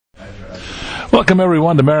Welcome,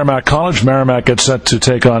 everyone, to Merrimack College. Merrimack gets set to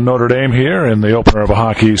take on Notre Dame here in the opener of a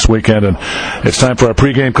Hockey East weekend, and it's time for our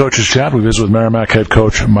pregame coaches chat. We visit with Merrimack head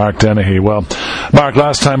coach Mark Dennehy. Well, Mark,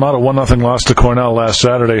 last time out, a 1-0 loss to Cornell last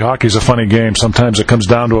Saturday. Hockey's a funny game. Sometimes it comes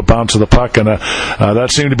down to a bounce of the puck, and that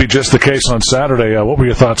seemed to be just the case on Saturday. What were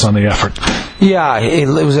your thoughts on the effort? Yeah, it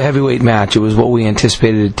was a heavyweight match. It was what we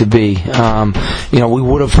anticipated it to be. We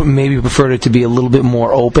would have maybe preferred it to be a little bit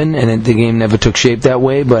more open, and the game never took shape that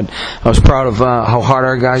way, but I was proud of how hard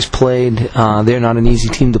our guys played. They're not an easy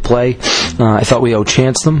team to play. I thought we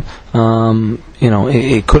outchanced them.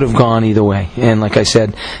 It could have gone either way. And like I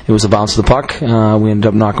said, it was a bounce of the puck. We ended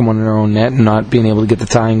up knocking one in our own net and not being able to get the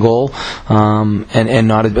tying goal, and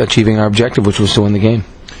not achieving our objective, which was to win the game.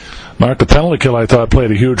 Mark, the penalty kill, I thought, played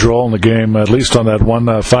a huge role in the game, at least on that 1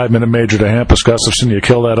 5-minute major to Hampus Gustafsson. You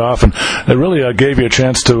kill that off, and it really gave you a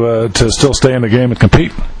chance to still stay in the game and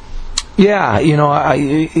compete. Yeah,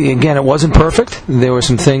 again, it wasn't perfect. There were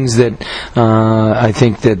some things that I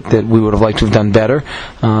think that we would have liked to have done better.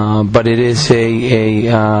 But it is to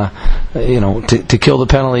kill the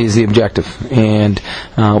penalty is the objective, and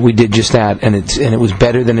we did just that, and it was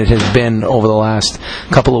better than it has been over the last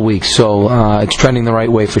couple of weeks. So it's trending the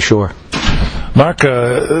right way for sure. Mark,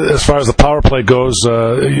 as far as the power play goes,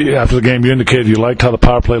 after the game you indicated you liked how the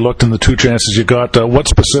power play looked and the 2 chances you got. What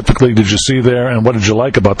specifically did you see there, and what did you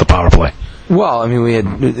like about the power play? Well, I mean, we had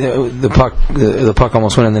the puck. The puck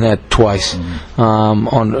almost went in the net twice.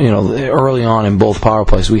 Early on in both power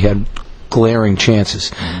plays, we had glaring chances,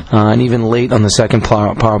 and even late on the second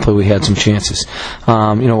power play, we had some chances.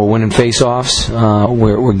 We're winning face-offs.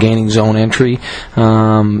 We're gaining zone entry.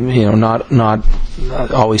 Not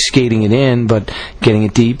always skating it in, but getting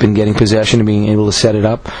it deep and getting possession and being able to set it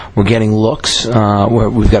up. We're getting looks.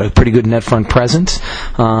 We've got a pretty good net front presence.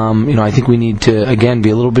 I think we need to again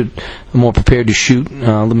be a little bit more prepared to shoot,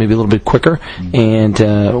 maybe a little bit quicker, and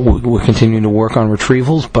we're continuing to work on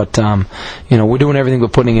retrievals. But we're doing everything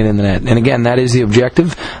but putting it in the net. And again, that is the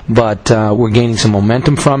objective. But we're gaining some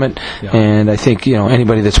momentum from it, and I think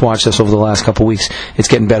anybody that's watched us over the last couple of weeks, it's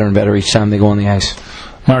getting better and better each time they go on the ice.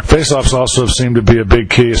 Mark, faceoffs also seem to be a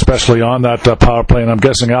big key, especially on that power play, and I'm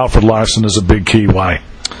guessing Alfred Larsson is a big key. Why?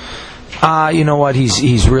 You know what?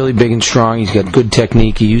 He's really big and strong. He's got good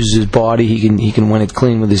technique. He uses his body. He can win it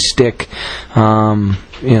clean with his stick. And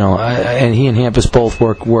he and Hampus both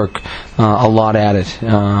work a lot at it.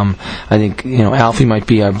 I think Alfie might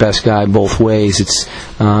be our best guy both ways. It's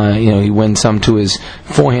he wins some to his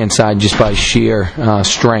forehand side just by sheer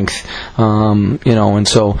strength. And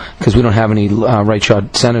so because we don't have any right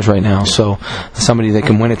shot centers right now, so somebody that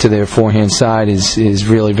can win it to their forehand side is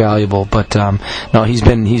really valuable. But no, he's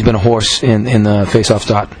been a horse in the face-off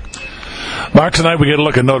dot. Mark, tonight we get a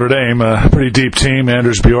look at Notre Dame, a pretty deep team.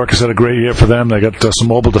 Anders Bjork has had a great year for them. They got some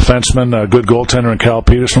mobile defensemen, a good goaltender in Cal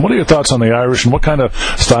Peterson. What are your thoughts on the Irish, and what kind of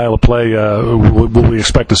style of play will we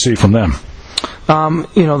expect to see from them?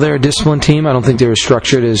 They're a disciplined team. I don't think they're as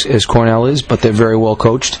structured as Cornell is, but they're very well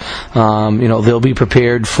coached. They'll be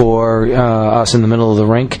prepared for us in the middle of the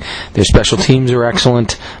rink. Their special teams are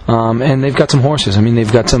excellent, and they've got some horses. I mean,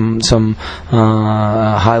 they've got some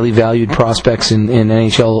highly valued prospects in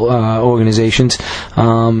NHL organizations.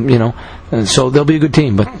 So they'll be a good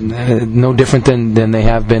team, but no different than they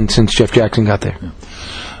have been since Jeff Jackson got there. Yeah.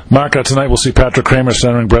 Mark, tonight we'll see Patrick Kramer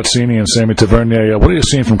centering Brett Seney and Sammy Tavernier. What are you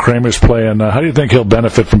seeing from Kramer's play, and how do you think he'll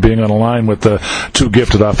benefit from being on a line with 2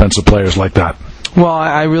 gifted offensive players like that? Well,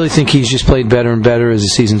 I really think he's just played better and better as the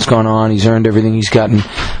season's gone on. He's earned everything he's gotten.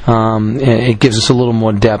 It gives us a little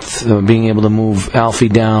more depth, being able to move Alfie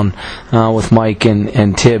down with Mike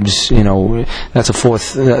and Tibbs. That's a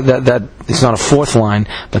fourth. That it's not a fourth line,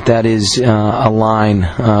 but that is a line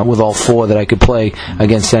with all 4 that I could play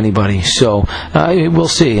against anybody. So we'll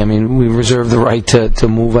see. I mean, we reserve the right to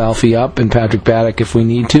move Alfie up and Patrick Paddock if we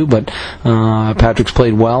need to, but Patrick's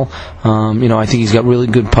played well. I think he's got really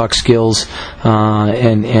good puck skills.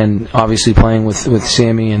 And obviously playing with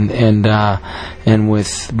Sammy and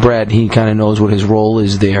with Brett, he kind of knows what his role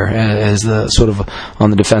is there as the sort of on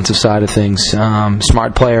the defensive side of things.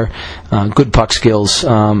 Smart player, good puck skills.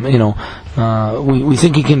 We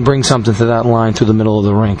think he can bring something to that line through the middle of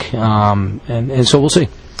the rink, and so we'll see.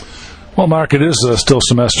 Well, Mark, it is still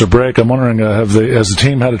semester break. I'm wondering, has the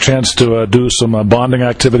team had a chance to do some bonding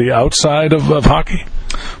activity outside of hockey?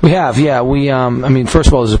 We have, yeah. First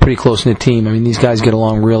of all, it's a pretty close-knit team. I mean, these guys get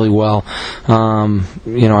along really well.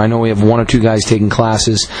 I know we have one or two guys taking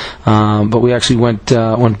classes, but we actually went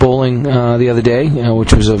bowling the other day,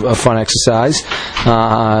 which was a fun exercise.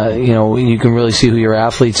 You can really see who your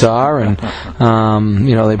athletes are, and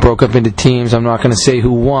they broke up into teams. I'm not going to say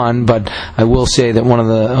who won, but I will say that one of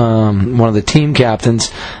the team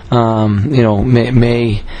captains,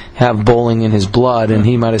 may have bowling in his blood, and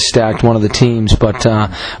he might have stacked one of the teams, but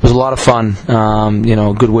it was a lot of fun.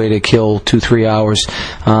 A good way to kill 2-3 hours.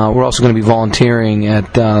 We're also going to be volunteering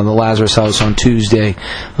at the Lazarus House on Tuesday.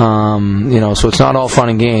 So it's not all fun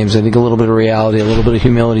and games. I think a little bit of reality, a little bit of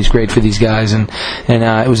humility is great for these guys, and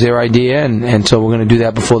it was their idea, and so we're going to do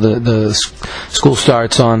that before the school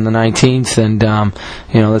starts on the 19th, and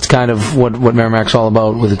that's kind of what Merrimack's all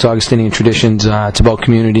about with its Augustinian traditions. It's about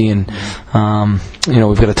community, and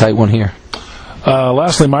we've got a tight one here.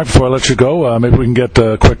 Lastly, Mark, before I let you go, maybe we can get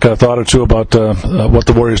a quick thought or two about what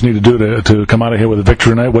the Warriors need to do to come out of here with a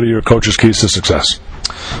victory tonight. What are your coach's keys to success?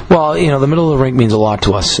 Well, the middle of the rink means a lot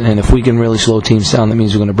to us, and if we can really slow teams down, that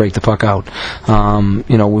means we're going to break the puck out.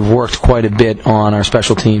 We've worked quite a bit on our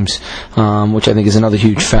special teams, which I think is another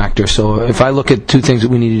huge factor. So if I look at two things that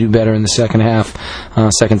we need to do better in the second half,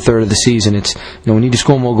 second third of the season, it's we need to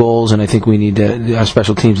score more goals, and I think our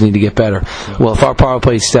special teams need to get better. Well, if our power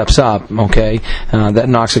play steps up, okay, that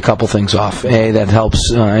knocks a couple things off. A, that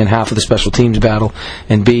helps in half of the special teams battle,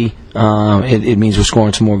 and B, it means we're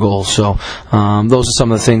scoring some more goals. So those are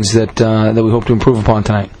some of the things that we hope to improve upon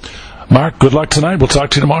tonight. Mark, good luck tonight. We'll talk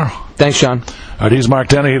to you tomorrow. Thanks, John. All right, he's Mark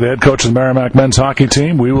Dennehy, the head coach of the Merrimack men's hockey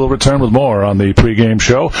team. We will return with more on the pregame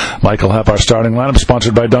show. Mike will have our starting lineup,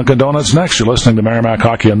 sponsored by Dunkin' Donuts. Next, you're listening to Merrimack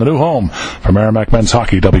Hockey on the new home for Merrimack men's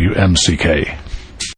hockey, WMCK.